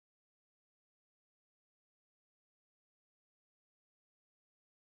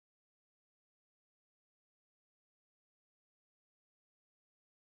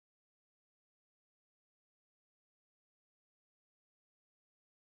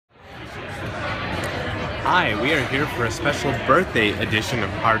Hi, we are here for a special birthday edition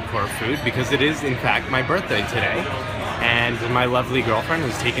of Hardcore Food because it is, in fact, my birthday today. And my lovely girlfriend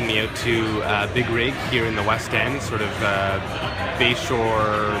has taken me out to Big Rig here in the West End, sort of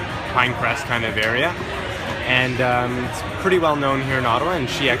Bayshore, Pinecrest kind of area. And it's pretty well known here in Ottawa, and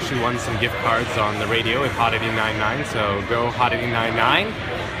she actually won some gift cards on the radio with Hot 89.9, so go Hot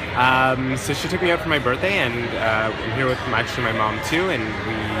 89.9. So she took me out for my birthday, and I'm here with actually my mom too, and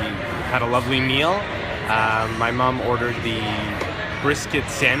we had a lovely meal. My mom ordered the brisket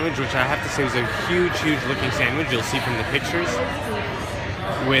sandwich, which I have to say was a huge looking sandwich. You'll see from the pictures,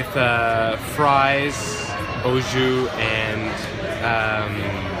 with fries, au jus, and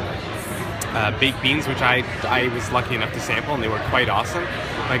baked beans, which I was lucky enough to sample, and they were quite awesome.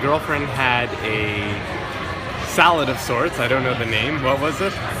 My girlfriend had a salad of sorts. I don't know the name. What was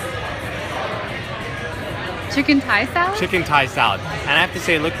it? Chicken Thai salad? Chicken Thai salad. And I have to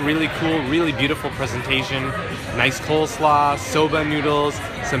say it looked really cool, really beautiful presentation. Nice coleslaw, soba noodles,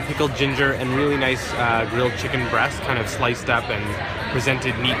 some pickled ginger, and really nice grilled chicken breast, kind of sliced up and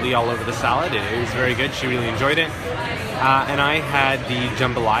presented neatly all over the salad. It was very good. She really enjoyed it. And I had the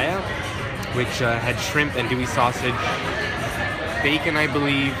jambalaya, which had shrimp and Dewey sausage, bacon, I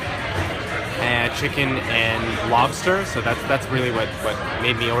believe, chicken and lobster. So that's really what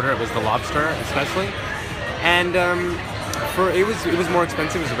made me order. It was the lobster, especially. And it was more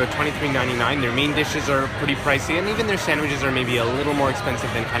expensive. It was about $23.99. Their main dishes are pretty pricey, and even their sandwiches are maybe a little more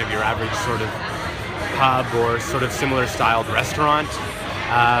expensive than kind of your average sort of pub or sort of similar styled restaurant.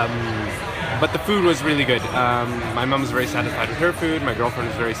 But the food was really good. My mom was very satisfied with her food. My girlfriend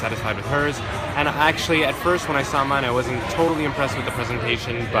was very satisfied with hers. And actually, at first, when I saw mine, I wasn't totally impressed with the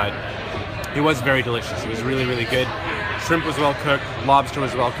presentation, but it was very delicious. It was really good. Shrimp was well cooked. Lobster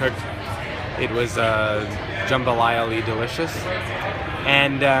was well cooked. It was jambalaya-ly delicious.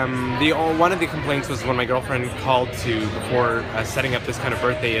 And one of the complaints was when my girlfriend called before setting up this kind of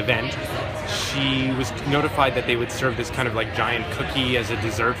birthday event, she was notified that they would serve this kind of like giant cookie as a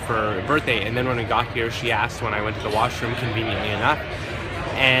dessert for a birthday. And then when we got here, she asked when I went to the washroom, conveniently enough,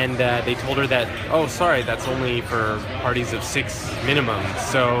 and they told her that, oh, sorry, that's only for parties of 6 minimum.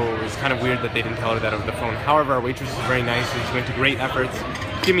 So it was kind of weird that they didn't tell her that over the phone. However, our waitress was very nice, and she went to great efforts to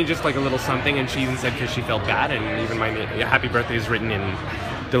give me just like a little something, and she even said, because she felt bad, and even my happy birthday is written in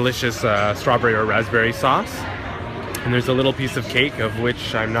delicious strawberry or raspberry sauce. And there's a little piece of cake, of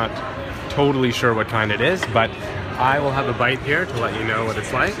which I'm not totally sure what kind it is, but I will have a bite here to let you know what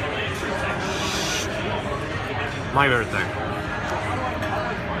it's like. My birthday.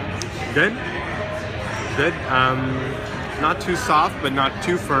 Good? Good. Not too soft, but not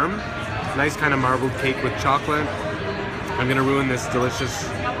too firm. Nice kind of marbled cake with chocolate. I'm gonna ruin this delicious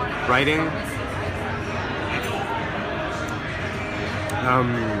writing.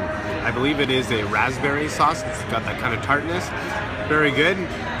 I believe it is a raspberry sauce. It's got that kind of tartness. Very good.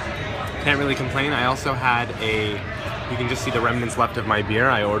 Can't really complain. I also had you can just see the remnants left of my beer.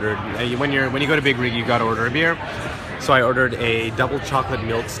 I ordered, when you go to Big Rig, you gotta order a beer. So I ordered a double chocolate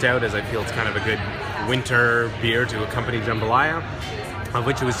milk stout, as I feel it's kind of a good winter beer to accompany jambalaya, of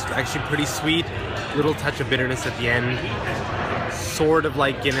which it was actually pretty sweet. Little touch of bitterness at the end. Sort of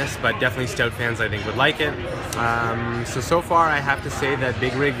like Guinness, but definitely stout fans I think would like it. So far I have to say that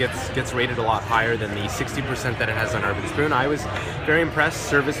Big Rig gets rated a lot higher than the 60% that it has on Urban Spoon. I was very impressed.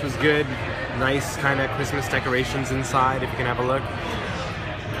 Service was good. Nice kind of Christmas decorations inside, if you can have a look.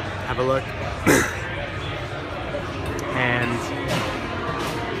 Have a look.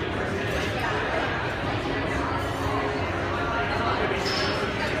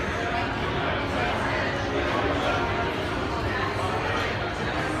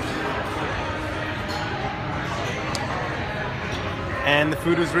 And the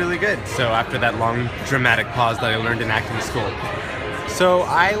food was really good. So after that long dramatic pause that I learned in acting school. So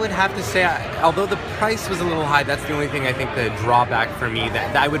I would have to say, although the price was a little high, that's the only thing I think the drawback for me,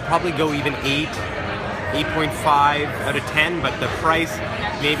 that I would probably go even 8.5 out of 10, but the price,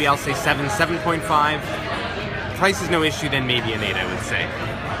 maybe I'll say 7.5. Price is no issue, then maybe an 8, I would say.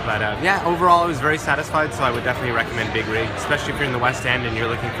 But yeah, overall I was very satisfied, so I would definitely recommend Big Rig, especially if you're in the West End and you're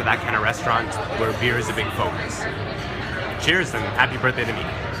looking for that kind of restaurant where beer is a big focus. Cheers and happy birthday to me.